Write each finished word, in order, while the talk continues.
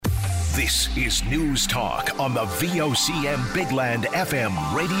This is News Talk on the VOCM Bigland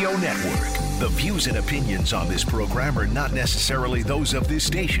FM radio network. The views and opinions on this program are not necessarily those of this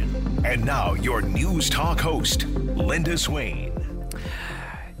station. And now your News Talk host, Linda Swain.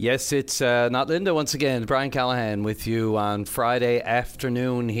 Yes, it's not Linda once again. Brian Callahan with you on Friday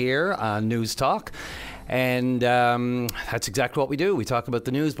afternoon here on News Talk. And that's exactly what we do. We talk about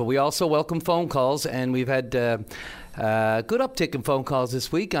the news, but we also welcome phone calls. And we've had good uptick in phone calls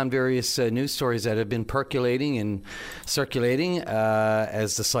this week on various news stories that have been percolating and circulating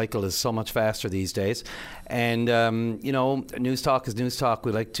as the cycle is so much faster these days. And, News Talk is News Talk.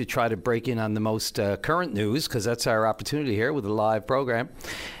 We like to try to break in on the most current news because that's our opportunity here with a live program,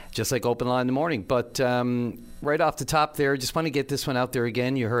 just like Open Line in the morning. But right off the top there, just want to get this one out there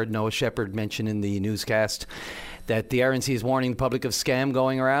again. You heard Noah Shepherd mention in the newscast that the RNC is warning the public of scam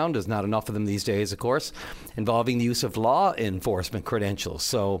going around. There's not enough of them these days, of course, involving the use of law enforcement credentials.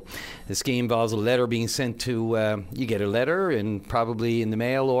 So the scheme involves a letter being sent to, you get a letter and probably in the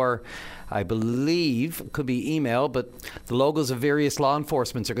mail or I believe could be email, but the logos of various law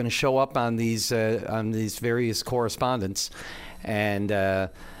enforcements are going to show up on these various correspondence. And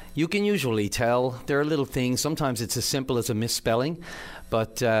you can usually tell. There are little things. Sometimes it's as simple as a misspelling.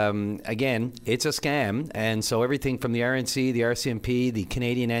 But again, it's a scam. And so everything from the RNC, the RCMP, the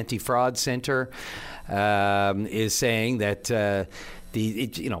Canadian Anti-Fraud Centre is saying that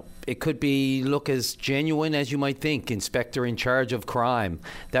it could look as genuine as you might think. Inspector in charge of crime.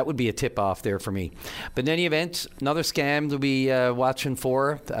 That would be a tip-off there for me. But in any event, another scam to be watching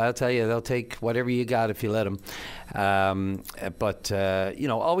for. I'll tell you, they'll take whatever you got if you let them. But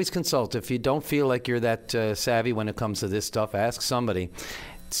always consult. If you don't feel like you're that savvy when it comes to this stuff, ask somebody.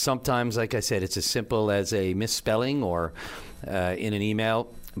 Sometimes, like I said, it's as simple as a misspelling or in an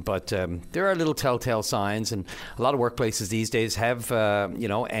email. But there are little telltale signs, and a lot of workplaces these days have,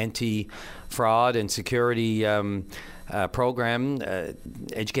 anti-fraud and security education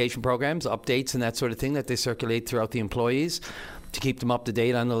programs, updates and that sort of thing that they circulate throughout the employees to keep them up to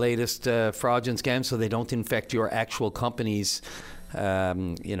date on the latest fraudulent scams so they don't infect your actual company's,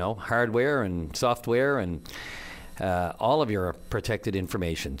 hardware and software and all of your protected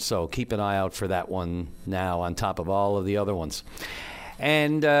information. So keep an eye out for that one now on top of all of the other ones.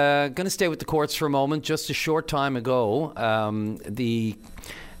 And going to stay with the courts for a moment. Just a short time ago, the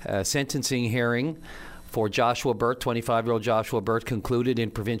sentencing hearing for Joshua Burt, 25-year-old Joshua Burt, concluded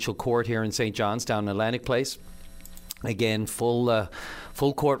in provincial court here in St. John's down in Atlantic Place. Again, full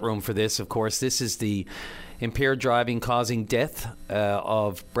courtroom for this. Of course, this is the impaired driving causing death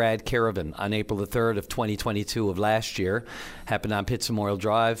of Brad Caravan on April the 3rd of 2022 of last year. Happened on Pitts Memorial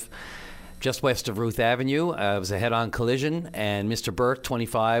Drive, just west of Ruth Avenue. It was a head-on collision, and Mr. Burt,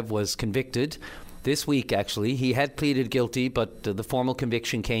 25, was convicted this week, actually. He had pleaded guilty, but the formal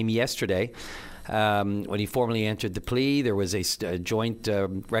conviction came yesterday. When he formally entered the plea, there was a joint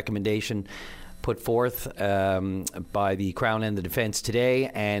recommendation put forth by the Crown and the defense today,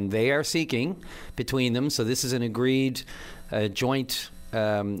 and they are seeking between them, so this is an agreed joint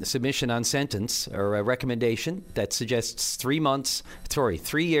submission on sentence or a recommendation that suggests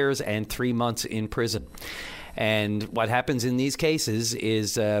 3 years and 3 months in prison. And what happens in these cases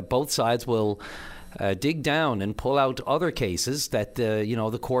is both sides will dig down and pull out other cases that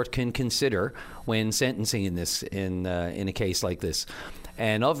the court can consider when sentencing in a case like this.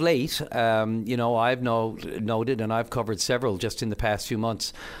 And of late, I've noted, and I've covered several just in the past few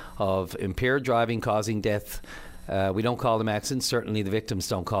months, of impaired driving causing death. We don't call them accidents. Certainly the victims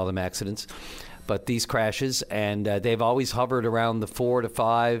don't call them accidents. But these crashes, and they've always hovered around the 4 to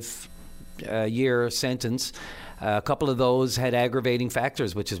 5 year sentence. A couple of those had aggravating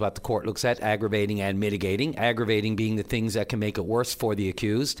factors, which is what the court looks at, aggravating and mitigating. Aggravating being the things that can make it worse for the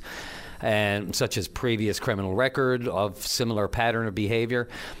accused, and such as previous criminal record of similar pattern of behavior,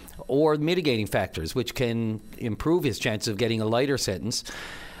 or mitigating factors, which can improve his chance of getting a lighter sentence.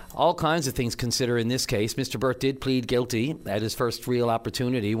 All kinds of things consider in this case. Mr. Burt did plead guilty at his first real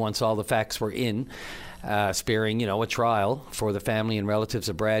opportunity once all the facts were in, sparing, a trial for the family and relatives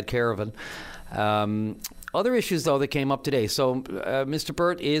of Brad Caravan. Other issues, though, that came up today. So Mr.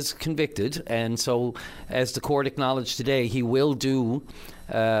 Burt is convicted, and so as the court acknowledged today, he will do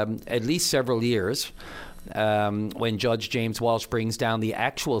at least several years when Judge James Walsh brings down the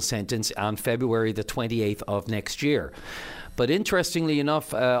actual sentence on February the 28th of next year. But interestingly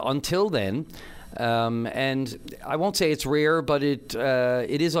enough, until then, and I won't say it's rare, but it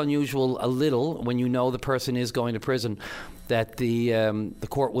is unusual a little when you know the person is going to prison, that the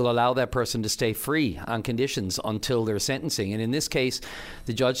court will allow that person to stay free on conditions until their sentencing. And in this case,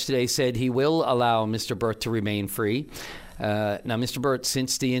 the judge today said he will allow Mr. Burt to remain free. Now, Mr. Burt,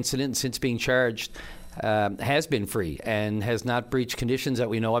 since the incident, since being charged, has been free and has not breached conditions that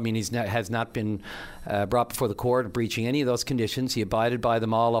we know. I mean, has not been brought before the court breaching any of those conditions. He abided by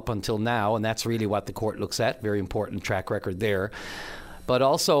them all up until now, and that's really what the court looks at. Very important track record there. But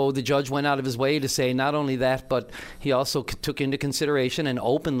also, the judge went out of his way to say not only that, but he also took into consideration and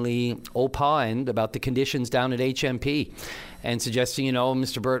openly opined about the conditions down at HMP and suggesting,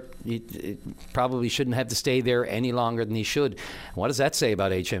 Mr. Burt probably shouldn't have to stay there any longer than he should. What does that say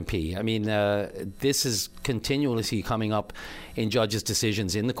about HMP? I mean, this is continuously coming up in judges'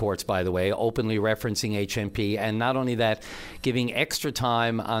 decisions in the courts, by the way, openly referencing HMP, and not only that, giving extra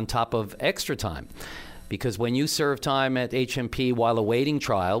time on top of extra time. Because when you serve time at HMP while awaiting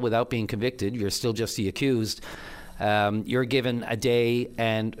trial without being convicted, you're still just the accused, you're given a day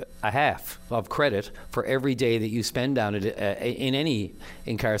and a half of credit for every day that you spend down at, in any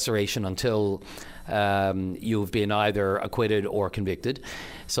incarceration until you've been either acquitted or convicted.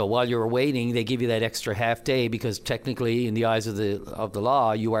 So while you're waiting, they give you that extra half day because technically, in the eyes of the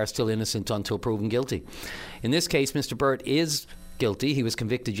law, you are still innocent until proven guilty. In this case, Mr. Burt is guilty. He was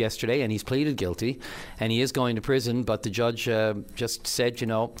convicted yesterday and he's pleaded guilty and he is going to prison, but the judge just said,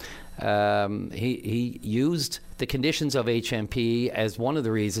 he used the conditions of HMP as one of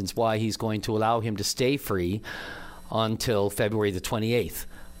the reasons why he's going to allow him to stay free until February the 28th,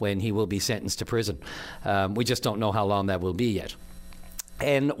 when he will be sentenced to prison. We just don't know how long that will be yet.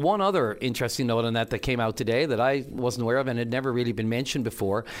 And one other interesting note on that came out today that I wasn't aware of and had never really been mentioned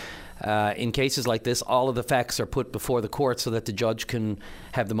before. In cases like this, all of the facts are put before the court so that the judge can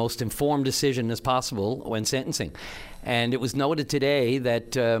have the most informed decision as possible when sentencing. And it was noted today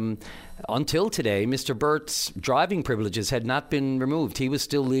that until today, Mr. Burt's driving privileges had not been removed. He was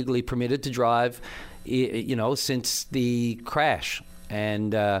still legally permitted to drive, since the crash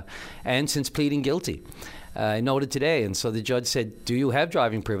and since pleading guilty. Noted today. And so the judge said, do you have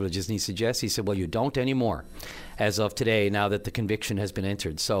driving privileges? And he said, yes. He said, well, you don't anymore as of today, now that the conviction has been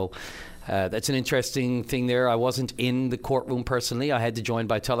entered. So that's an interesting thing there. I wasn't in the courtroom personally. I had to join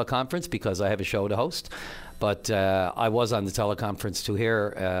by teleconference because I have a show to host. But I was on the teleconference to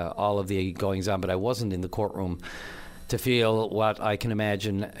hear all of the goings on, but I wasn't in the courtroom to feel what I can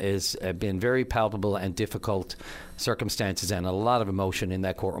imagine has been very palpable and difficult circumstances and a lot of emotion in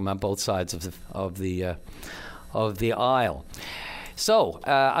that courtroom on both sides of the aisle. So,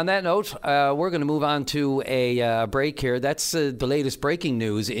 on that note, we're going to move on to a break here. That's the latest breaking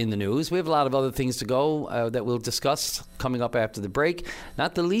news in the news. We have a lot of other things to go that we'll discuss coming up after the break,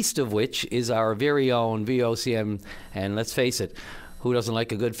 not the least of which is our very own VOCM. And let's face it, who doesn't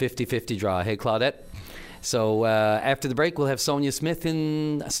like a good 50-50 draw? Hey, Claudette? So after the break, we'll have Sonia Smith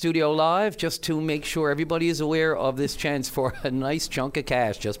in studio live just to make sure everybody is aware of this chance for a nice chunk of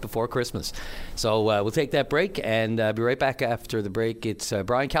cash just before Christmas. So we'll take that break and be right back after the break. It's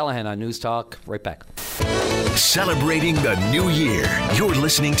Brian Callahan on News Talk. Right back. Celebrating the new year. You're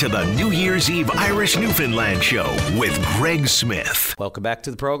listening to the New Year's Eve Irish Newfoundland Show with Greg Smith. Welcome back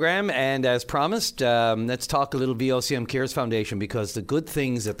to the program. And as promised, let's talk a little VOCM Cares Foundation, because the good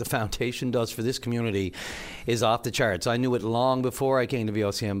things that the foundation does for this community is off the charts. I knew it long before I came to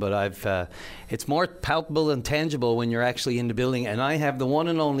VOCM, but it's more palpable and tangible when you're actually in the building. And I have the one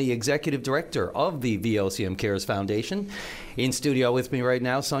and only executive director of the VOCM Cares Foundation in studio with me right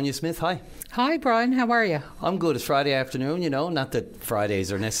now, Sonia Smith. Hi. Hi, Brian. How are you? I'm good. It's Friday afternoon, not that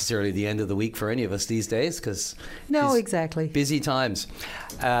Fridays are necessarily the end of the week for any of us these days, because no, exactly. Busy times,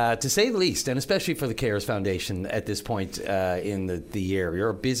 to say the least, and especially for the Cares Foundation at this point in the year.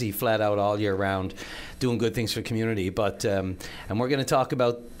 You're busy flat out all year round, doing good things for the community. But and we're going to talk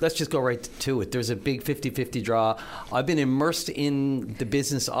about, let's just go right to it. There's a big 50-50 draw. I've been immersed in the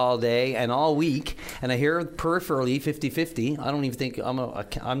business all day and all week, and I hear peripherally 50-50. I don't even think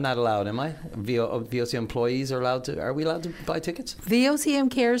I'm not allowed, am I? VOCM employees are we allowed to buy tickets?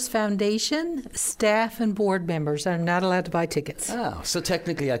 VOCM Cares Foundation staff and board members are not allowed to buy tickets. Oh, so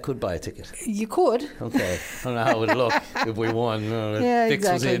technically I could buy a ticket. You could. Okay. I don't know how it would look if we won. Yeah, Fix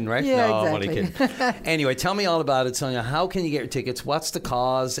exactly. was in, right? Yeah, no, exactly. I'm only kidding. Anyway, tell me all about it, Sonia. How can you get your tickets? What's the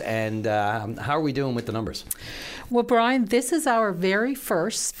cause? And how are we doing with the numbers? Well, Brian, this is our very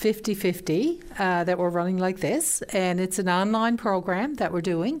first 50-50 that we're running like this, and it's an online program that we're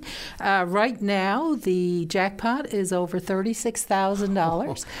doing. Right now, the jackpot is over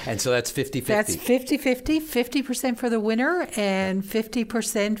 $36,000. And so that's 50-50. That's 50-50, 50% for the winner and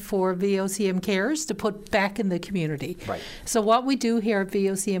 50% for VOCM Cares to put back in the community. Right. So what we do here at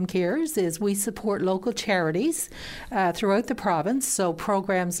VOCM Cares is we support local charities throughout the province. So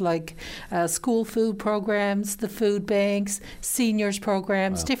programs like school food programs, the food banks, seniors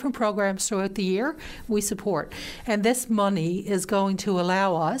programs, different programs throughout the year we support. And this money is going to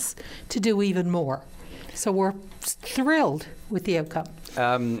allow us to do even more. So we're thrilled with the outcome.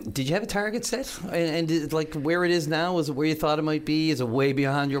 Did you have a target set? And like where it is now, is it where you thought it might be? Is it way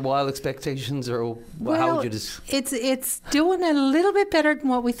beyond your wild expectations? Or how would you just... It's doing a little bit better than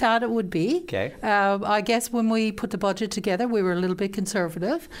what we thought it would be. Okay. I guess when we put the budget together, we were a little bit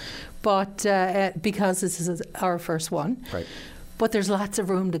conservative, but because this is our first one. Right. But there's lots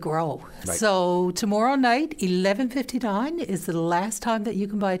of room to grow. Right. So tomorrow night, 11:59 is the last time that you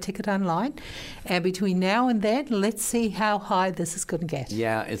can buy a ticket online. And between now and then, let's see how high this is going to get.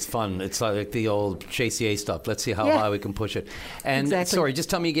 Yeah, it's fun. It's like the old JCA stuff. Let's see how high we can push it. And exactly. Sorry, just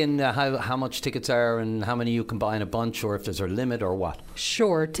tell me again how much tickets are and how many you can buy in a bunch, or if there's a limit or what.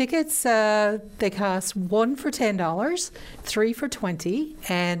 Sure. Tickets, they cost one for $10, three for $20,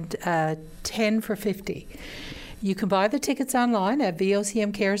 and 10 for $50. You can buy the tickets online at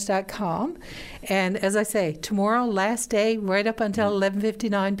vocmcares.com. And as I say, tomorrow, last day, right up until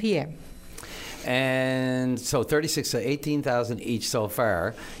 11:59 p.m. And so 36 to 18,000 each so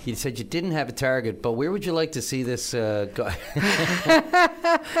far. You said you didn't have a target, but where would you like to see this go?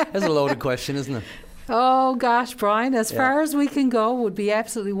 That's a loaded question, isn't it? Oh, gosh, Brian, as far as we can go would be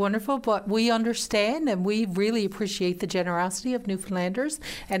absolutely wonderful, but we understand and we really appreciate the generosity of Newfoundlanders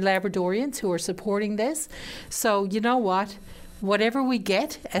and Labradorians who are supporting this. So, you know what? Whatever we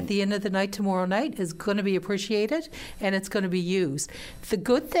get at the end of the night tomorrow night is going to be appreciated and it's going to be used. The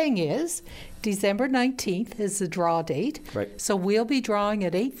good thing is December 19th is the draw date. Right. So we'll be drawing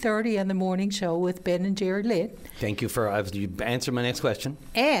at 8:30 on the morning show with Ben and Jerry Litt. Thank you you answered my next question.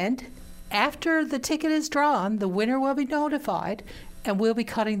 And after the ticket is drawn, the winner will be notified and we'll be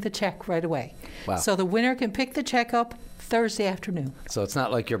cutting the check right away. Wow. So the winner can pick the check up Thursday afternoon. So it's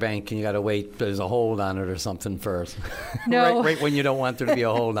not like your bank and you got to wait, there's a hold on it or something first. No. right when you don't want there to be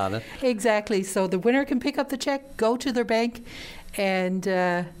a hold on it. Exactly. So the winner can pick up the check, go to their bank, and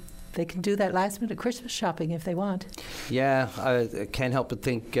they can do that last minute Christmas shopping if they want. Yeah, I can't help but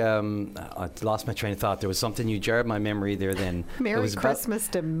think, I lost my train of thought. There was something, you jarred my memory there then. Merry Christmas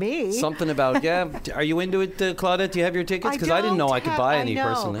to me. Something about, are you into it, Claudette? Do you have your tickets? Because I didn't know I could buy any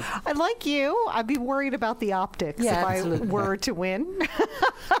personally. I like you. I'd be worried about the optics if absolutely. I were to win.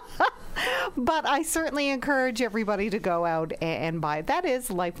 But I certainly encourage everybody to go out and buy. That is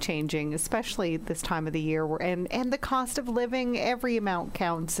life-changing, especially this time of the year. And the cost of living, every amount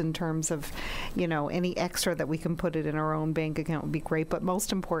counts in terms of, any extra that we can put it in our own bank account would be great. But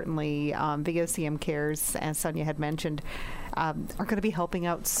most importantly, VOCM Cares, as Sonia had mentioned, are going to be helping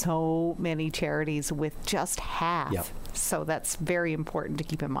out so many charities with just half. Yep. So that's very important to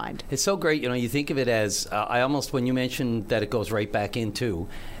keep in mind. It's so great. You think of it as, I almost, when you mentioned that it goes right back into,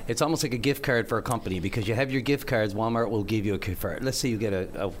 it's almost like a gift card for a company because you have your gift cards. Walmart will give you a gift card. Let's say you get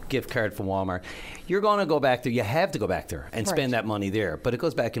a gift card from Walmart. You're going to go back there. You have to go back there and spend that money there. But it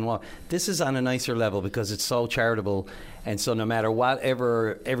goes back in Walmart. This is on a nicer level because it's so charitable. And so no matter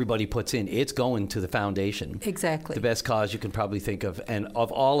whatever everybody puts in, it's going to the foundation. Exactly. The best cause you can probably think of. And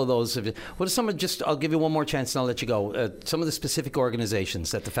of all of those, what are some of I'll give you one more chance and I'll let you go. Some of the specific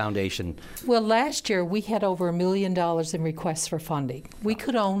organizations that the foundation... Well, last year we had over $1 million in requests for funding. We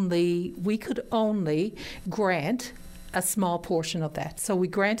could only grant a small portion of that. So we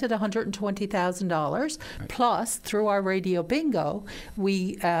granted $120,000 plus through our radio bingo,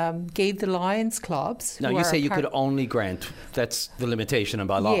 we gave the Lions clubs. Now you say you could only grant. That's the limitation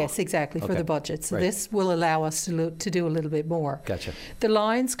by law. Yes, exactly, for the budget. So right. this will allow us to do a little bit more. Gotcha. The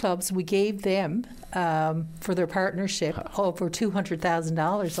Lions clubs, we gave them for their partnership over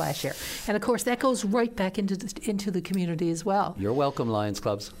 $200,000 last year. And of course that goes right back into the community as well. You're welcome, Lions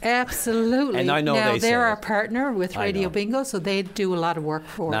clubs. Absolutely. And I know now they're our partner with Radio Bingo, so they do a lot of work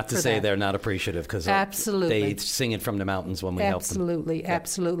for Not to say that. they're not appreciative because absolutely they sing it from the mountains when we help them.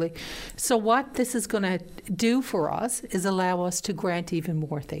 Absolutely. So what this is going to do for us is allow us to grant even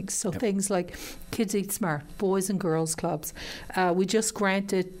more things. So things like Kids Eat Smart, Boys and Girls Clubs. We just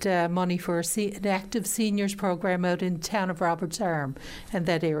granted money for an active seniors program out in the town of Roberts Arm and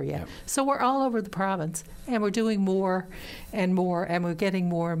that area. Yep. So we're all over the province and we're doing more and more and we're getting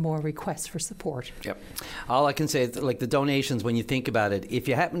more and more requests for support. Yep. All I can say is like the donations, when you think about it, if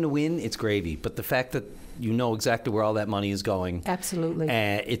you happen to win, it's gravy. But the fact that you know exactly where all that money is going. Absolutely.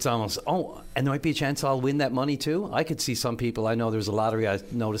 It's almost, and there might be a chance I'll win that money too. I could see some people, I know there's a lottery I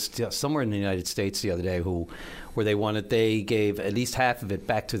noticed somewhere in the United States the other day where they won it, they gave at least half of it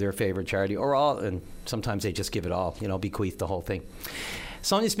back to their favorite charity or all, and sometimes they just give it all, bequeath the whole thing.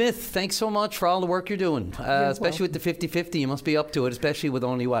 Sonia Smith, thanks so much for all the work you're doing, especially with the 50-50. You must be up to it, especially with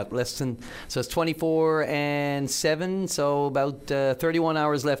only, less than, so it's 24 and 7, so about 31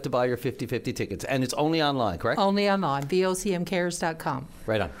 hours left to buy your 50-50 tickets. And it's only online, correct? Only online, vocmcares.com.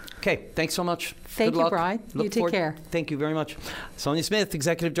 Right on. Okay, thanks so much. Thank you, Brian. You take care. Thank you very much. Sonia Smith,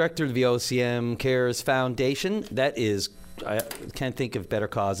 Executive Director of the VOCM Cares Foundation. That is, I can't think of better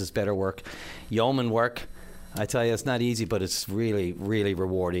causes, better work. Yeoman work. I tell you, it's not easy, but it's really, really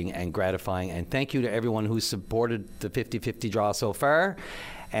rewarding and gratifying. And thank you to everyone who's supported the 50-50 draw so far.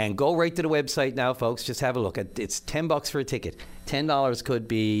 And go right to the website now, folks. Just have a look. It's $10 for a ticket. $10 could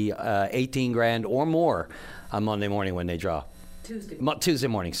be 18 grand or more on Monday morning when they draw. Tuesday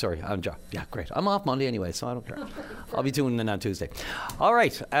morning, sorry. Yeah, great. I'm off Monday anyway, so I don't care. I'll be tuning in on Tuesday. All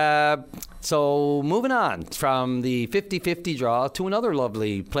right. So moving on from the 50-50 draw to another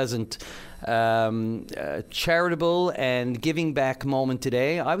lovely, pleasant, charitable and giving back moment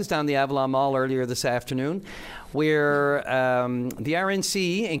today. I was down the Avalon Mall earlier this afternoon, where the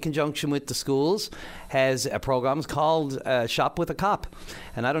RNC, in conjunction with the schools, has a program called Shop with a Cop.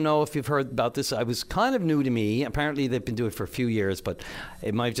 And I don't know if you've heard about this. It was kind of new to me. Apparently they've been doing it for a few years, but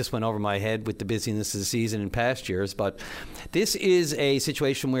it might have just went over my head with the busyness of the season in past years. But this is a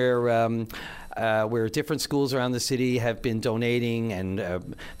situation where different schools around the city have been donating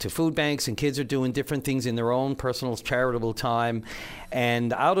and to food banks, and kids are doing different things in their own personal charitable time.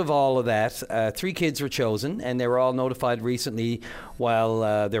 And out of all of that, 3 kids were chosen, and they were all notified recently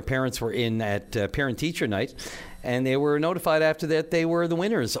while their parents were in at parent-teacher night. And they were notified after that they were the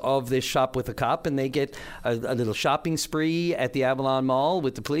winners of this Shop with a Cop, and they get a little shopping spree at the Avalon Mall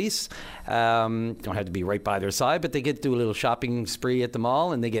with the police. Don't have to be right by their side, but they get to do a little shopping spree at the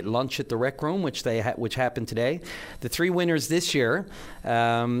mall, and they get lunch at the rec room, which happened today. The 3 winners this year,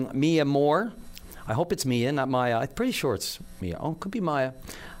 Mia Moore. I hope it's Mia, not Maya. I'm pretty sure it's Mia. Oh, it could be Maya.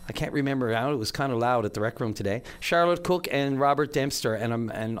 I can't remember now. It was kind of loud at the rec room today. Charlotte Cook and Robert Dempster,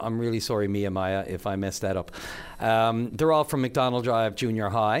 and I'm really sorry, Maya, if I messed that up. They're all from McDonald Drive Junior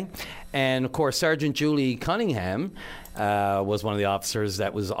High, and of course Sergeant Julie Cunningham was one of the officers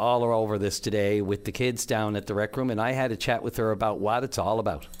that was all over this today with the kids down at the rec room, and I had a chat with her about what it's all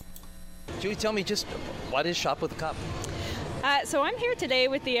about. Julie, tell me just what is Shop with a Cop? So I'm here today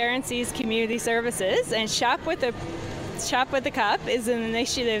with the RNC's Community Services, and Shop with a Cop is an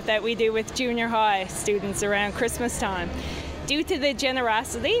initiative that we do with junior high students around Christmas time. Due to the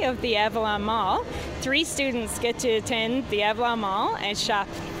generosity of the Avalon Mall, 3 students get to attend the Avalon Mall and shop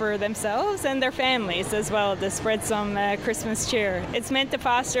for themselves and their families as well to spread some Christmas cheer. It's meant to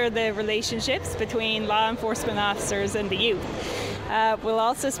foster the relationships between law enforcement officers and the youth. We'll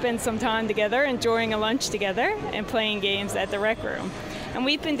also spend some time together enjoying a lunch together and playing games at the rec room. And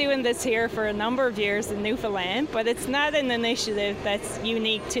we've been doing this here for a number of years in Newfoundland, but it's not an initiative that's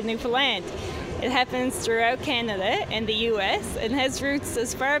unique to Newfoundland. It happens throughout Canada and the US and has roots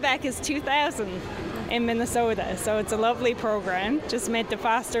as far back as 2000 in Minnesota. So it's a lovely program, just meant to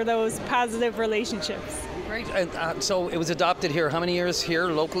foster those positive relationships. Great. And so it was adopted here. How many years here,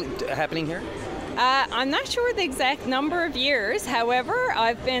 locally, happening here? I'm not sure the exact number of years. However,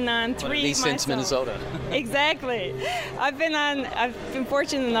 I've been on 3 at least myself. Since Minnesota. Exactly. I've been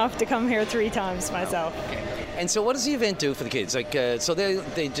fortunate enough to come here 3 times myself. Okay. And so what does the event do for the kids? Like, so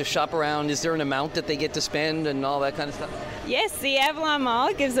they just shop around. Is there an amount that they get to spend and all that kind of stuff? Yes, the Avalon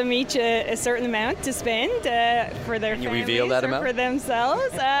Mall gives them each a certain amount to spend for their Can you families reveal that or amount? for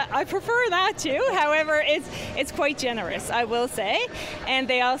themselves. I prefer not to. However, it's quite generous, I will say. And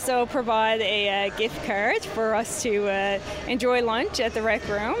they also provide a gift card for us to enjoy lunch at the rec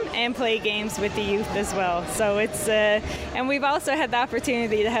room and play games with the youth as well. So it's and we've also had the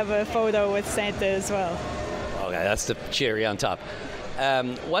opportunity to have a photo with Santa as well. Okay, that's the cherry on top.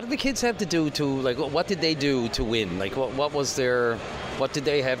 What did the kids have to do what did they do to win? Like, what did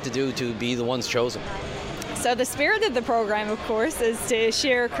they have to do to be the ones chosen? So the spirit of the program, of course, is to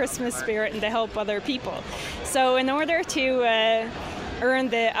share Christmas spirit and to help other people. So in order to earn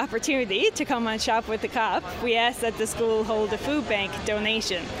the opportunity to come and shop with the cop, we ask that the school hold a food bank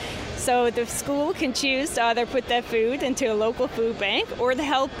donation. So the school can choose to either put that food into a local food bank or to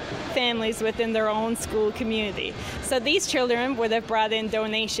help families within their own school community. So these children would have brought in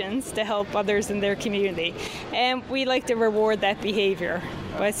donations to help others in their community. And we like to reward that behavior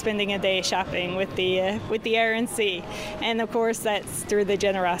by spending a day shopping with the RNC. And of course, that's through the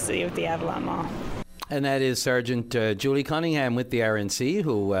generosity of the Avalon Mall. And that is Sergeant Julie Cunningham with the RNC,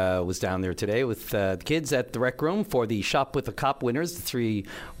 who was down there today with the kids at the rec room for the Shop with a Cop winners, the 3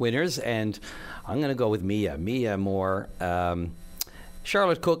 winners. And I'm going to go with Mia Moore.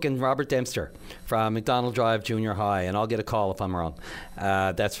 Charlotte Cook and Robert Dempster from McDonald Drive Junior High, and I'll get a call if I'm wrong.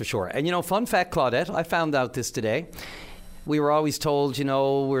 That's for sure. And, fun fact, Claudette, I found out this today. We were always told,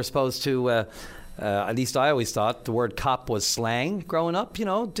 we're supposed to, at least I always thought, the word cop was slang growing up.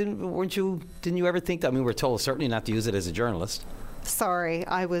 Didn't you ever think that? I mean, we're told certainly not to use it as a journalist. Sorry,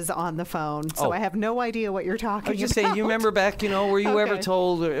 I was on the phone, so I have no idea what you're talking about. I was just saying, you remember back, were you ever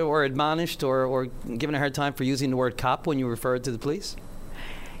told or admonished or given a hard time for using the word cop when you referred to the police?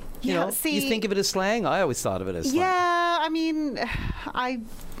 You think of it as slang? I always thought of it as slang. Yeah, I mean, I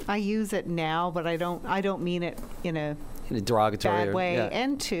use it now, but I don't mean it in a derogatory bad way. Yeah.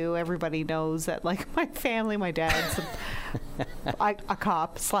 And two, everybody knows that, like, my family, my dad's a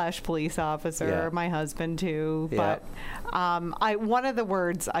cop / police officer. Yeah. My husband too. Yeah. But one of the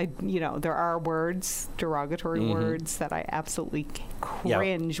words there are words, derogatory words that I absolutely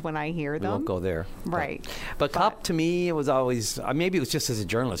cringe when I hear them. We won't go there. Right. But cop to me, it was always maybe it was just as a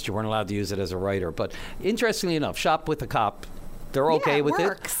journalist you weren't allowed to use it as a writer. But interestingly enough, shop with a cop. They're okay with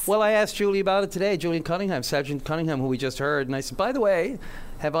it. Well, I asked Julie about it today, Julian Cunningham, Sergeant Cunningham, who we just heard, and I said, by the way,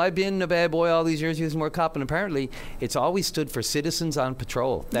 have I been a bad boy all these years using the word cop? And apparently, it's always stood for Citizens on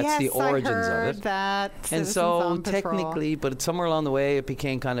Patrol. That's the origins I heard of it. That. And so technically, but somewhere along the way, it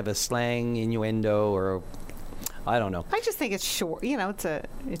became kind of a slang innuendo, or I don't know. I just think it's short.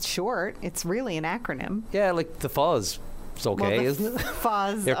 It's short. It's really an acronym. Yeah, like the fuzz. It's okay, isn't it?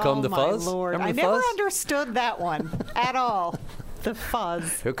 Fuzz. Here come the fuzz. My Lord. I never understood that one at all. The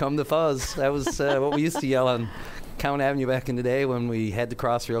fuzz. Here come the fuzz. That was what we used to yell on Count Avenue back in the day when we had to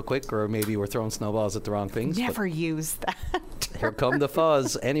cross real quick, or maybe we're throwing snowballs at the wrong things. Never used that. Here come the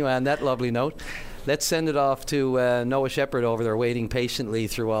fuzz. Anyway, on that lovely note, let's send it off to Noah Shepherd over there, waiting patiently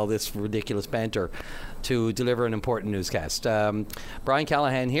through all this ridiculous banter to deliver an important newscast. Brian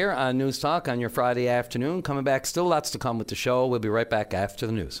Callahan here on News Talk on your Friday afternoon. Coming back, still lots to come with the show. We'll be right back after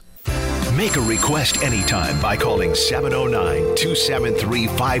the news. Make a request anytime by calling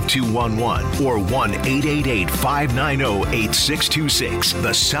 709-273-5211 or 1-888-590-8626. The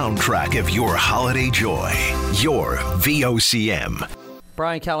soundtrack of your holiday joy. Your VOCM.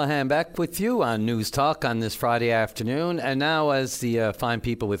 Brian Callahan back with you on News Talk on this Friday afternoon. And now, as the fine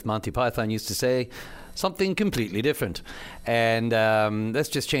people with Monty Python used to say, something completely different. And let's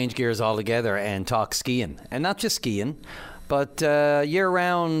just change gears altogether and talk skiing. And not just skiing, but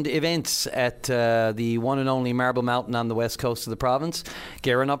year-round events at the one and only Marble Mountain on the west coast of the province,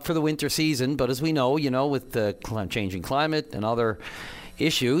 gearing up for the winter season. But as we know, with the changing climate and other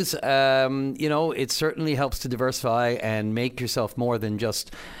issues, it certainly helps to diversify and make yourself more than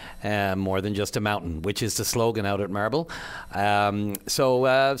just a mountain, which is the slogan out at Marble.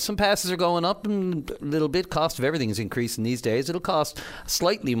 So some passes are going up and a little bit. Cost of everything is increasing these days. It'll cost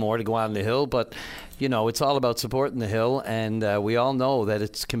slightly more to go on the hill, but it's all about supporting the hill, and we all know that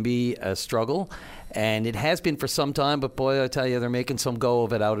it can be a struggle, and it has been for some time, but boy, I tell you, they're making some go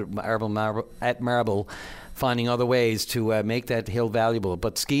of it out at Marble, finding other ways to make that hill valuable.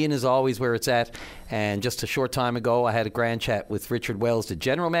 But skiing is always where it's at, and just a short time ago, I had a grand chat with Richard Wells, the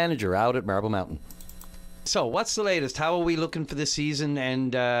general manager out at Marble Mountain. So what's the latest? How are we looking for this season?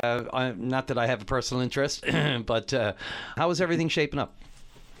 And not that I have a personal interest, but how is everything shaping up?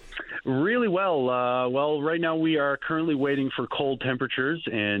 Really well. Right now we are currently waiting for cold temperatures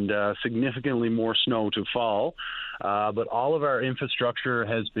and significantly more snow to fall. But all of our infrastructure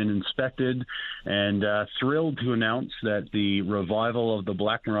has been inspected, and thrilled to announce that the revival of the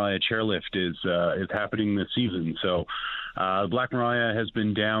Black Maria chairlift is happening this season. So Black Maria has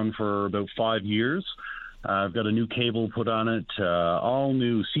been down for about 5 years. I've got a new cable put on it, all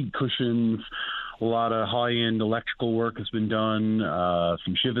new seat cushions. A lot of high-end electrical work has been done,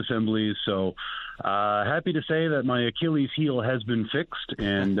 some shiv assemblies. So happy to say that my Achilles heel has been fixed,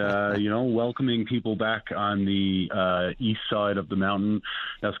 and, welcoming people back on the east side of the mountain.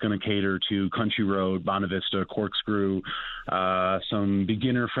 That's going to cater to Country Road, Bonavista, Corkscrew, some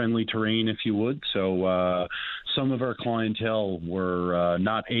beginner-friendly terrain, if you would. So some of our clientele were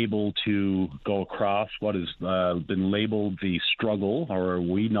not able to go across what has been labeled the struggle, or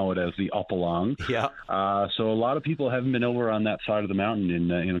we know it as the up-along. Yeah. So a lot of people haven't been over on that side of the mountain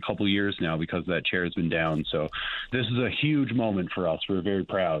in a couple of years now because that chair has been down. So this is a huge moment for us. We're very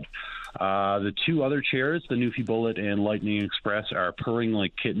proud. The two other chairs, the Newfie Bullet and Lightning Express, are purring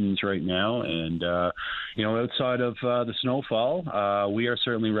like kittens right now. And, outside of the snowfall, we are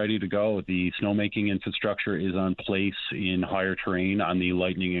certainly ready to go. The snowmaking infrastructure is on place in higher terrain on the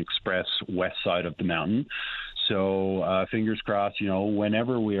Lightning Express west side of the mountain. So fingers crossed,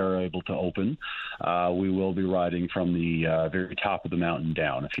 whenever we are able to open, we will be riding from the very top of the mountain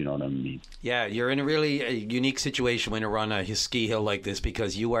down, if you know what I mean. Yeah, you're in a really unique situation when you're on a ski hill like this,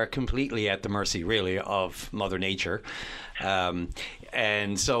 because you are completely at the mercy, really, of Mother Nature.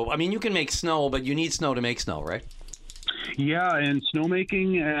 And so, I mean, you can make snow, but you need snow to make snow, right? Yeah, and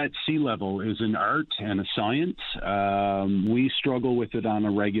snowmaking at sea level is an art and a science. We struggle with it on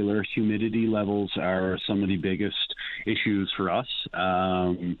a regular. Humidity levels are some of the biggest issues for us.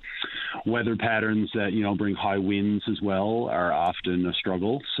 Weather patterns that, bring high winds as well are often a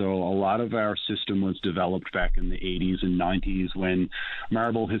struggle. So a lot of our system was developed back in the 80s and 90s when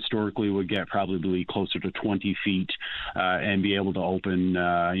marble historically would get probably closer to 20 feet and be able to open,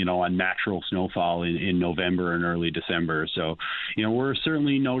 on natural snowfall in November and early December. So, we're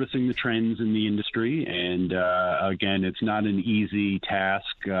certainly noticing the trends in the industry. And again, it's not an easy task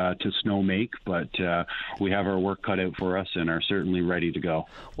to snow make, but we have our work cut out for us and are certainly ready to go.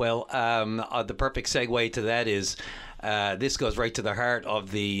 Well, the perfect segue to that is this goes right to the heart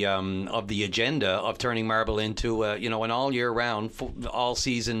of the agenda of turning Marble into an all year round, all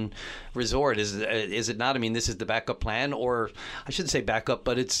season resort. Is it not? I mean, this is the backup plan, or I shouldn't say backup,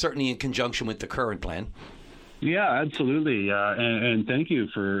 but it's certainly in conjunction with the current plan. Yeah, absolutely. And thank you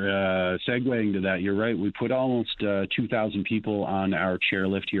for segueing to that. You're right. We put almost 2,000 people on our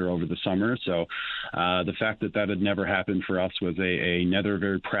chairlift here over the summer. So the fact that had never happened for us was another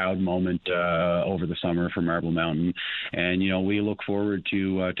very proud moment over the summer for Marble Mountain. And, we look forward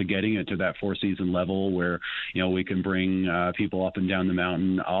to getting it to that four-season level where, we can bring people up and down the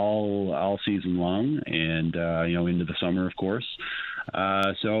mountain all season long and, into the summer, of course.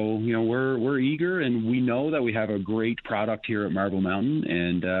 So, we're eager, and we know that we have a great product here at Marble Mountain,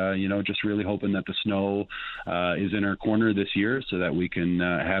 and, just really hoping that the snow is in our corner this year so that we can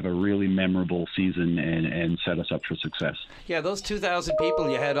have a really memorable season and set us up for success. Yeah, those 2,000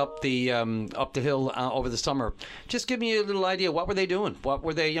 people you had up the hill over the summer, just give me a little idea. What were they doing? What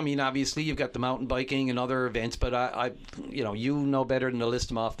were they? I mean, obviously you've got the mountain biking and other events, but I you know better than to list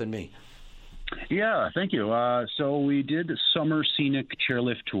them off than me. Yeah, thank you. So we did summer scenic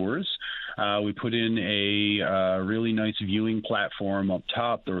chairlift tours. We put in a really nice viewing platform up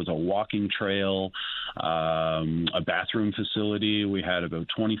top. There was a walking trail, a bathroom facility. We had about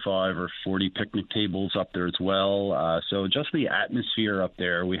 25 or 40 picnic tables up there as well. So just the atmosphere up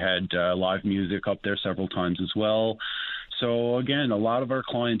there. We had live music up there several times as well. So, again, a lot of our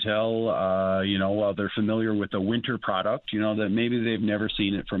clientele, while they're familiar with the winter product, that maybe they've never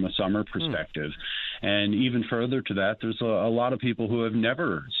seen it from a summer perspective. And even further to that, there's a lot of people who have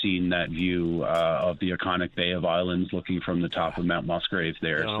never seen that view of the iconic Bay of Islands looking from the top of Mount Musgrave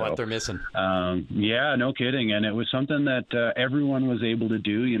there. I don't know what they're missing. Yeah, no kidding. And it was something that everyone was able to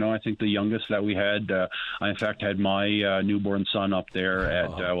do. I think the youngest that we had, I in fact had my newborn son up there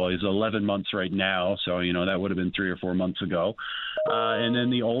at, he's 11 months right now. So, that would have been 3 or 4 months ago. And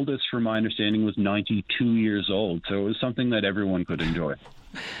then the oldest, from my understanding, was 92 years old. So it was something that everyone could enjoy.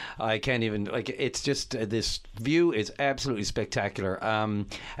 I can't even, it's just, this view is absolutely spectacular. And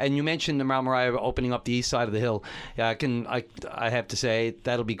you mentioned the Marmoraya opening up the east side of the hill. I have to say,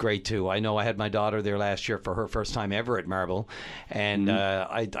 that'll be great too. I know I had my daughter there last year for her first time ever at Marble. And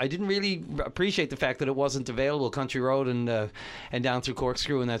I didn't really appreciate the fact that it wasn't available, Country Road and down through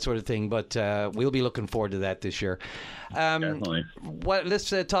Corkscrew and that sort of thing. But we'll be looking forward to that this year. Definitely.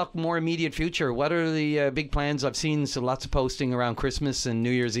 Let's talk more immediate future. What are the big plans? I've seen lots of posting around Christmas and New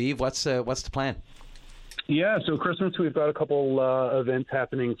Year's Eve. What's the plan? Yeah, so Christmas, we've got a couple events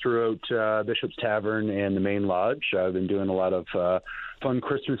happening throughout Bishop's Tavern and the main lodge. I've been doing a lot of fun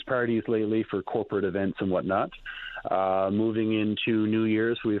Christmas parties lately for corporate events and whatnot. Moving into New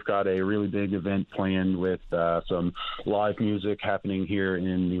Year's, we've got a really big event planned with some live music happening here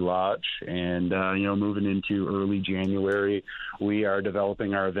in the lodge. And, moving into early January, we are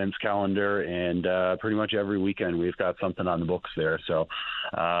developing our events calendar, and pretty much every weekend we've got something on the books there. So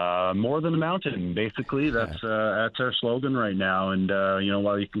more than a mountain, basically. That's our slogan right now. And,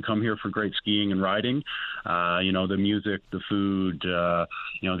 while you can come here for great skiing and riding, the music, the food,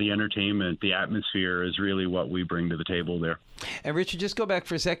 the entertainment, the atmosphere is really what we bring to the table there. And Richard, just go back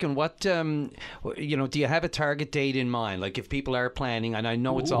for a second. What, do you have a target date in mind? Like if people are planning, and I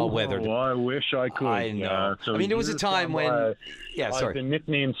know it's all weathered. Oh, I wish I could. I know. So there was a time when... I've been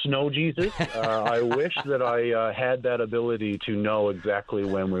nicknamed Snow Jesus. I wish that I had that ability to know exactly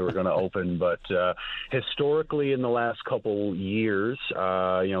when we were going to open. But historically, in the last couple years,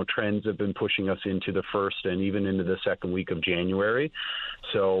 trends have been pushing us into the first and even into the second week of January.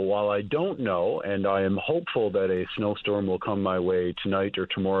 So while I don't know, and I am hopeful that a snowstorm will come my way tonight or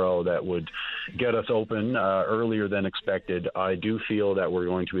tomorrow that would get us open earlier than expected, I do feel that we're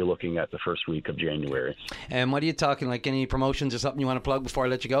going to be looking at the first week of January. And what are you talking, like any promotions or something you want to plug before I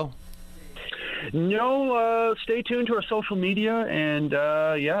let you go? No, stay tuned to our social media, and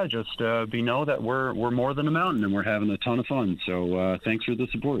just know that we're more than a mountain, and we're having a ton of fun. So thanks for the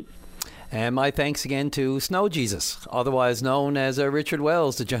support. And my thanks again to Snow Jesus, otherwise known as Richard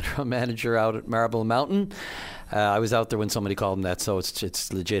Wells, the general manager out at Marble Mountain. I was out there when somebody called him that, so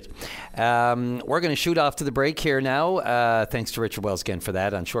it's legit. We're going to shoot off to the break here now. Thanks to Richard Wells again for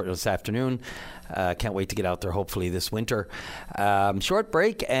that on short this afternoon. Can't wait to get out there hopefully this winter. Short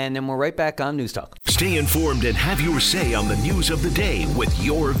break, and then we're right back on News Talk. Stay informed and have your say on the news of the day with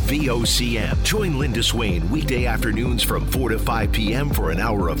your VOCM. Join Linda Swain weekday afternoons from 4 to 5 p.m. for an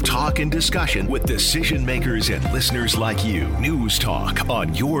hour of talk and discussion with decision makers and listeners like you. News Talk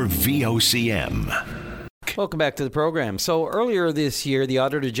on your VOCM. Welcome back to the program. So earlier this year, the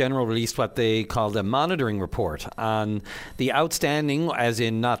Auditor General released what they called a monitoring report on the outstanding, as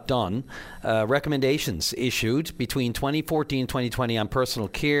in not done, recommendations issued between 2014 and 2020 on personal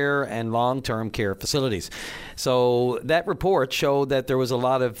care and long-term care facilities. So that report showed that there was a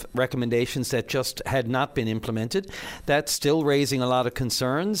lot of recommendations that just had not been implemented. That's still raising a lot of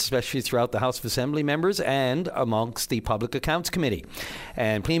concerns, especially throughout the House of Assembly members and amongst the Public Accounts Committee.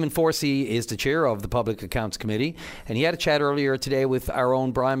 And Pleeman Forsey is the chair of the Public Accounts Committee, and he had a chat earlier today with our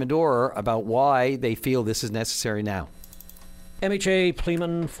own Brian Medora about why they feel this is necessary now. MHA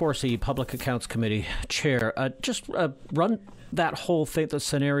Pleeman Forsey, Public Accounts Committee Chair. Just run that whole thing, the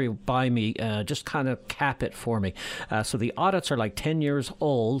scenario by me, just kind of cap it for me. So the audits are like 10 years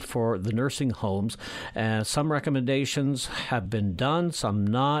old for the nursing homes. Some recommendations have been done, some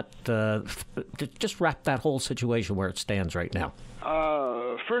not. Just wrap that whole situation where it stands right now.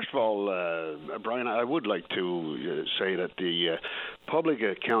 First of all, Brian, I would like to say that the Public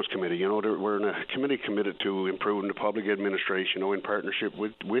Accounts Committee, we're in a committee committed to improving the public administration, in partnership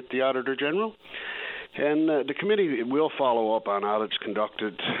with the Auditor General. And the committee will follow up on audits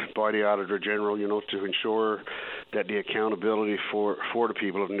conducted by the Auditor General, to ensure that the accountability for the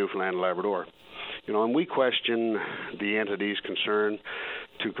people of Newfoundland and Labrador. And we question the entities concerned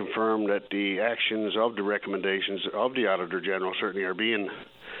to confirm that the actions of the recommendations of the Auditor General certainly are being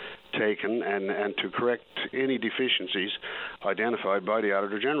taken and to correct any deficiencies identified by the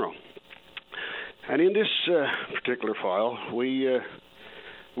Auditor General. And in this particular file, we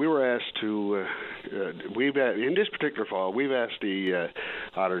were asked to, in this particular file, we've asked the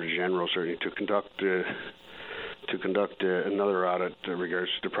Auditor General certainly to conduct another audit in regards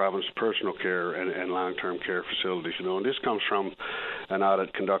to the province's personal care and long-term care facilities. And this comes from an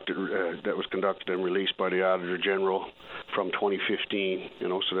audit that was conducted and released by the Auditor General from 2015.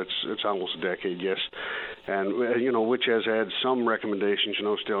 So that's almost a decade, yes, and which has had some recommendations,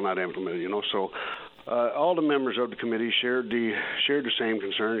 still not implemented. So. All the members of the committee shared the same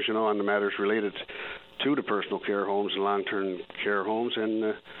concerns, on the matters related to the personal care homes and long-term care homes,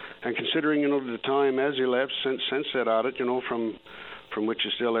 and considering, the time has elapsed since that audit, from which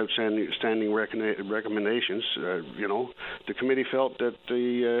is still outstanding recommendations, the committee felt that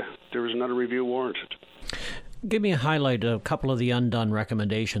there was another review warranted. Give me a highlight of a couple of the undone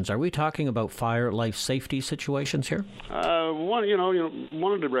recommendations. Are we talking about fire, life safety situations here?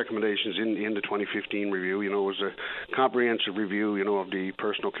 One of the recommendations in the 2015 review, was a comprehensive review, of the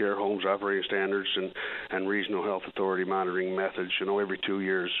personal care homes operating standards and regional health authority monitoring methods. Every 2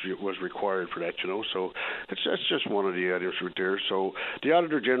 years was required for that. So that's just one of the items right there. So the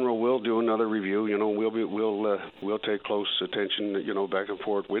Auditor General will do another review. We'll take close attention, back and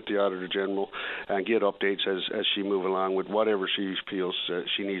forth with the Auditor General and get updates as she move along with whatever she feels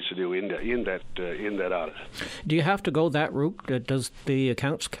she needs to do in that audit. Do you have to go that route? Does the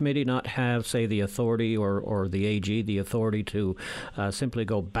Accounts Committee not have, say, the authority or the AG, the authority to simply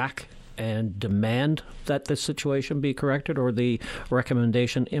go back and demand that this situation be corrected or the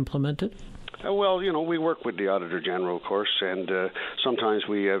recommendation implemented? Well, we work with the Auditor General, of course, and sometimes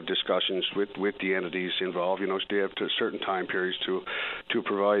we have discussions with the entities involved. They have to certain time periods to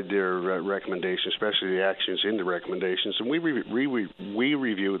provide their recommendations, especially the actions in the recommendations, and we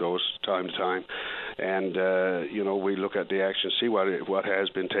review those time to time, and we look at the actions, see what has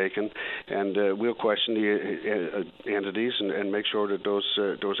been taken, and we'll question the entities and make sure that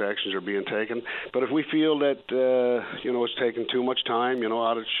those actions are being taken. But if we feel that it's taken too much time,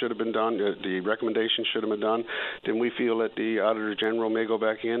 audits should have been done. The recommendations should have been done, then we feel that the Auditor General may go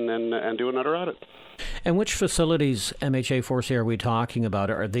back in and do another audit. And which facilities, MHA Forsey, are we talking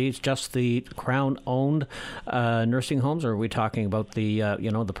about? Are these just the Crown-owned nursing homes, or are we talking about the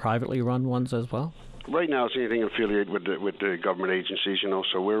the privately run ones as well? Right now, it's anything affiliated with the government agencies,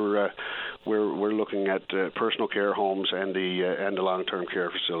 So we're looking at personal care homes and the long-term care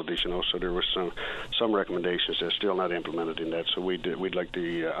facilities, So there was some recommendations that are still not implemented in that. So we'd like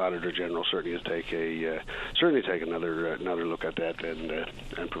the Auditor General certainly to take another look at that and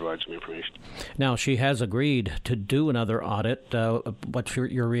provide some information. Now, she has agreed to do another audit. What's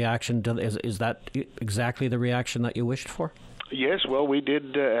your reaction to? Is that exactly the reaction that you wished for? Yes, well, we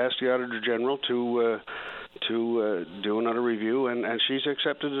did ask the Auditor General to do another review, and she's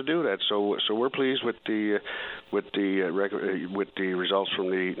accepted to do that. So we're pleased with the results from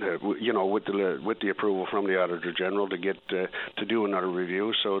with the approval from the Auditor General to get to do another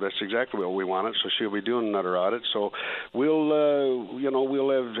review. So that's exactly what we wanted. So she'll be doing another audit. So we'll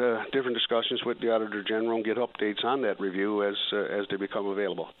have different discussions with the Auditor General and get updates on that review as they become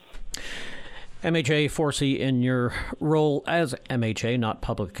available. MHA Forsey, in your role as MHA, not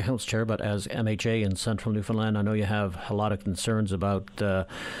Public Accounts Chair, but as MHA in Central Newfoundland, I know you have a lot of concerns about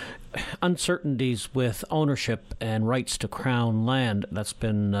uncertainties with ownership and rights to Crown land. That's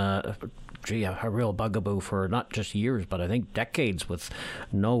been a real bugaboo for not just years, but I think decades, with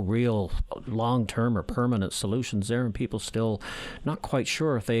no real long-term or permanent solutions there, and people still not quite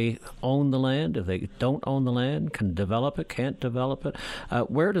sure if they own the land, if they don't own the land, can develop it, can't develop it.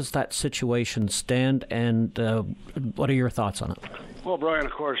 Where does that situation stand, and what are your thoughts on it? Well, Brian,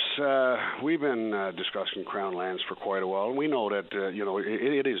 of course, we've been discussing Crown lands for quite a while, and we know that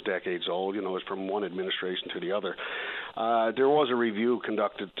it is decades old. It's from one administration to the other. There was a review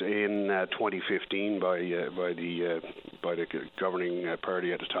conducted in 2015 by the governing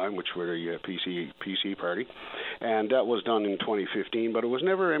party at the time, which were the PC party, and that was done in 2015. But it was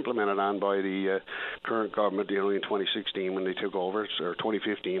never implemented on by the current government. In 2016 when they took over, or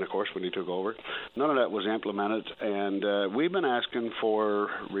 2015, of course, when they took over. None of that was implemented, and we've been asking for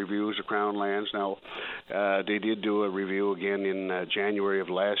reviews of Crown lands. Now, they did do a review again in January of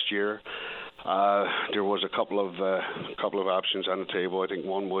last year. There was a couple of options on the table. I think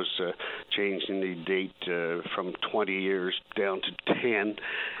one was changing the date from 20 years down to 10.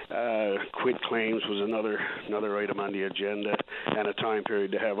 Quit claims was another item on the agenda, and a time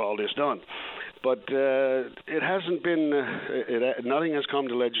period to have all this done. But it hasn't been, nothing has come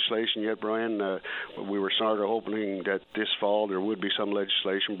to legislation yet, Brian. We were sort of hoping that this fall there would be some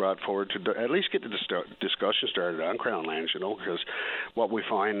legislation brought forward to at least get the discussion started on Crown lands, because what we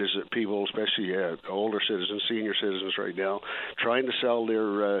find is that people, especially older citizens, senior citizens right now, trying to sell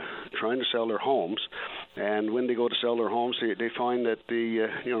their homes, and when they go to sell their homes, they find that the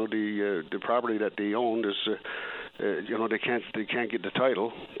property that they owned is they can't get the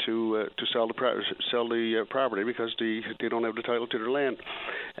title to sell the property because they don't have the title to their land,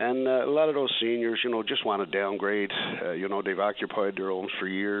 and a lot of those seniors just want to downgrade. They've occupied their homes for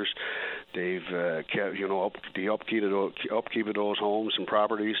years. They've kept the upkeep of those homes and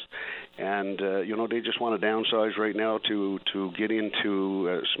properties, and they just want to downsize right now to get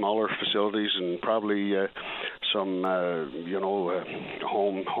into smaller facilities and probably some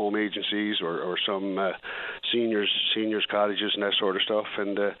home agencies or some seniors cottages and that sort of stuff,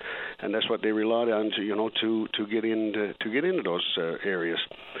 and that's what they relied on to get into those areas.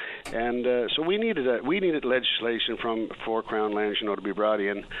 And so we needed legislation for Crown lands to be brought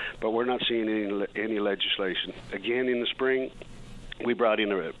in, but we're not seeing any legislation. Again, in the spring, we brought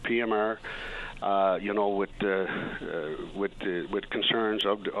in a PMR. With concerns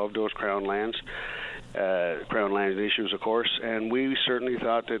of those Crown lands issues, of course, and we certainly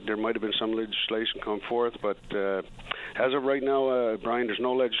thought that there might have been some legislation come forth, but as of right now, Brian, there's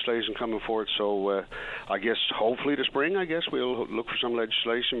no legislation coming forth. So I guess hopefully this spring, we'll look for some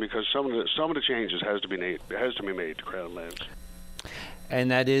legislation, because some of the changes has to be made to Crown lands.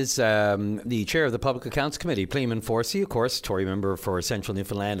 And that is the chair of the Public Accounts Committee, Pleeman Forsey, of course, Tory member for Central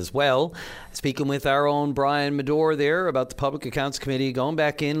Newfoundland as well, speaking with our own Brian Medore there about the Public Accounts Committee going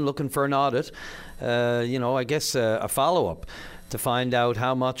back in, looking for an audit, a follow-up to find out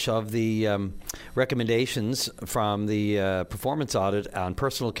how much of the recommendations from the performance audit on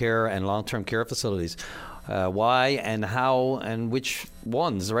personal care and long-term care facilities, why and how and which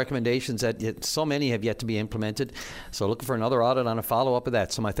ones, the recommendations that so many have yet to be implemented. So looking for another audit on a follow-up of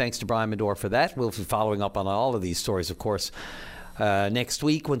that. So my thanks to Brian Medore for that. We'll be following up on all of these stories, of course, next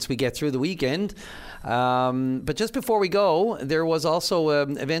week once we get through the weekend. But just before we go, there was also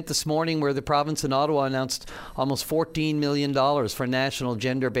an event this morning where the province in Ottawa announced almost $14 million for a national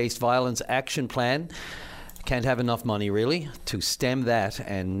gender-based violence action plan. Can't have enough money, really, to stem that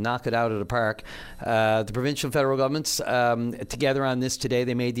and knock it out of the park. The provincial and federal governments together on this today.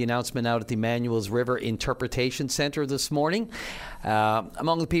 They made the announcement out at the Manuels River Interpretation Centre this morning.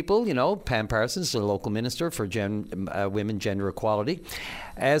 Among the people, Pam Parsons, the local minister for women gender equality,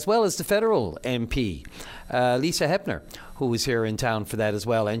 as well as the federal MP, Lisa Hepner, who was here in town for that as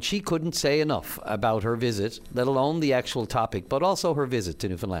well. And she couldn't say enough about her visit, let alone the actual topic, but also her visit to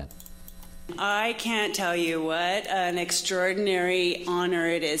Newfoundland. I can't tell you what an extraordinary honor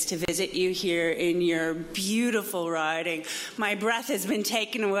it is to visit you here in your beautiful riding. My breath has been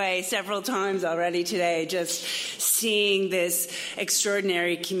taken away several times already today just seeing this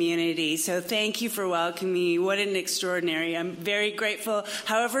extraordinary community. So thank you for welcoming me. What an extraordinary. I'm very grateful.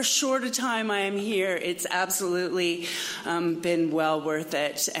 However short a time I am here, it's absolutely been well worth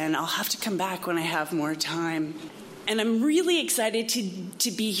it. And I'll have to come back when I have more time. And I'm really excited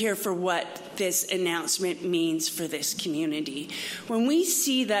to be here for what this announcement means for this community. When we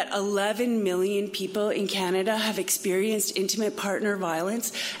see that 11 million people in Canada have experienced intimate partner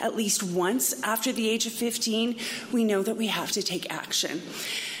violence at least once after the age of 15, we know that we have to take action.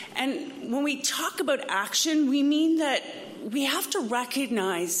 And when we talk about action, we mean that we have to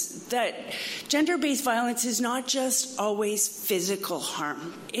recognize that gender-based violence is not just always physical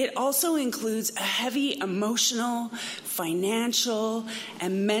harm. It also includes a heavy emotional, financial,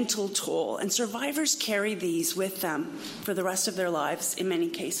 and mental toll, and survivors carry these with them for the rest of their lives in many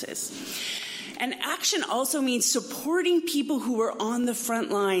cases. And action also means supporting people who are on the front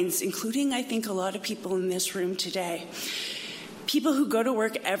lines, including, I think, a lot of people in this room today. People who go to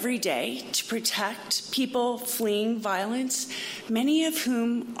work every day to protect people fleeing violence, many of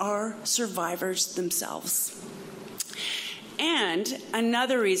whom are survivors themselves. And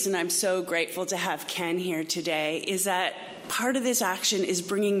another reason I'm so grateful to have Ken here today is that part of this action is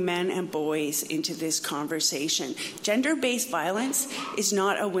bringing men and boys into this conversation. Gender-based violence is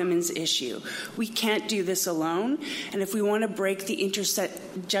not a women's issue. We can't do this alone. And if we want to break the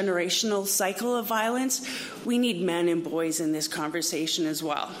intergenerational cycle of violence, we need men and boys in this conversation as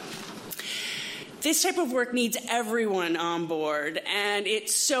well. This type of work needs everyone on board, and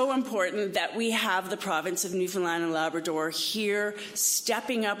it's so important that we have the province of Newfoundland and Labrador here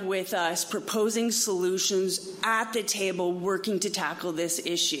stepping up with us, proposing solutions at the table, working to tackle this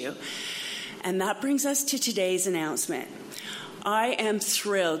issue. And that brings us to today's announcement. I am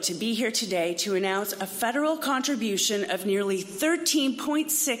thrilled to be here today to announce a federal contribution of nearly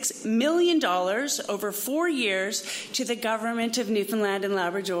 $13.6 million over 4 years to the Government of Newfoundland and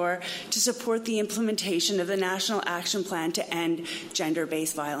Labrador to support the implementation of the National Action Plan to End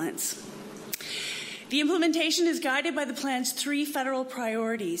Gender-Based Violence. The implementation is guided by the plan's 3 federal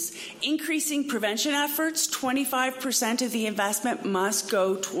priorities. Increasing prevention efforts, 25% of the investment must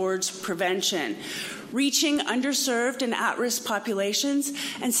go towards prevention. Reaching underserved and at-risk populations,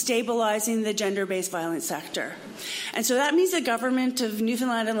 and stabilizing the gender-based violence sector. And so that means the Government of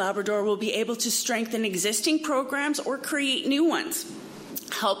Newfoundland and Labrador will be able to strengthen existing programs or create new ones,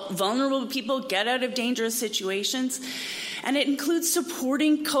 help vulnerable people get out of dangerous situations, and it includes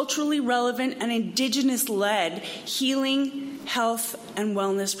supporting culturally relevant and Indigenous-led healing, health, and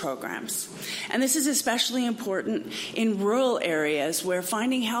wellness programs. And this is especially important in rural areas where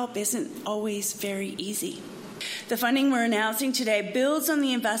finding help isn't always very easy. The funding we're announcing today builds on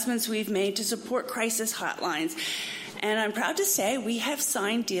the investments we've made to support crisis hotlines. And I'm proud to say we have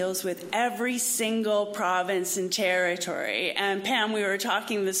signed deals with every single province and territory. And Pam, we were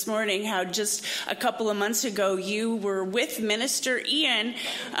talking this morning how just a couple of months ago you were with Minister Ian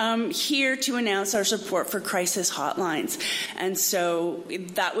here to announce our support for crisis hotlines. And so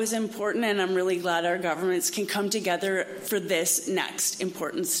that was important, and I'm really glad our governments can come together for this next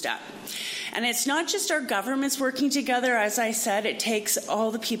important step. And it's not just our governments working together. As I said, it takes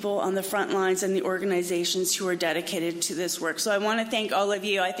all the people on the front lines and the organizations who are dedicated to this work. So I want to thank all of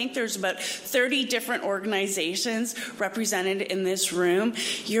you. I think there's about 30 different organizations represented in this room.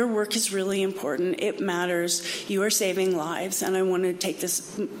 Your work is really important. It matters. You are saving lives. And I want to take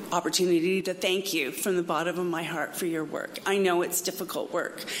this opportunity to thank you from the bottom of my heart for your work. I know it's difficult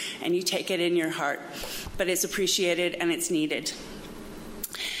work, and you take it in your heart, but it's appreciated and it's needed.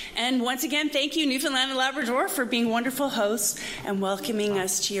 And once again, thank you, Newfoundland and Labrador, for being wonderful hosts and welcoming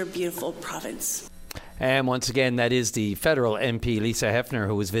us to your beautiful province. And once again, that is the federal MP, Lisa Hepner,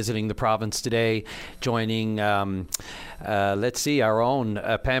 who is visiting the province today, joining, our own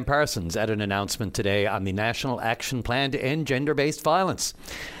Pam Parsons at an announcement today on the National Action Plan to End Gender-Based Violence.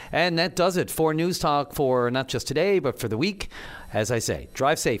 And that does it for News Talk for not just today, but for the week. As I say,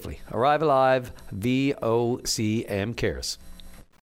 drive safely, arrive alive, VOCM cares.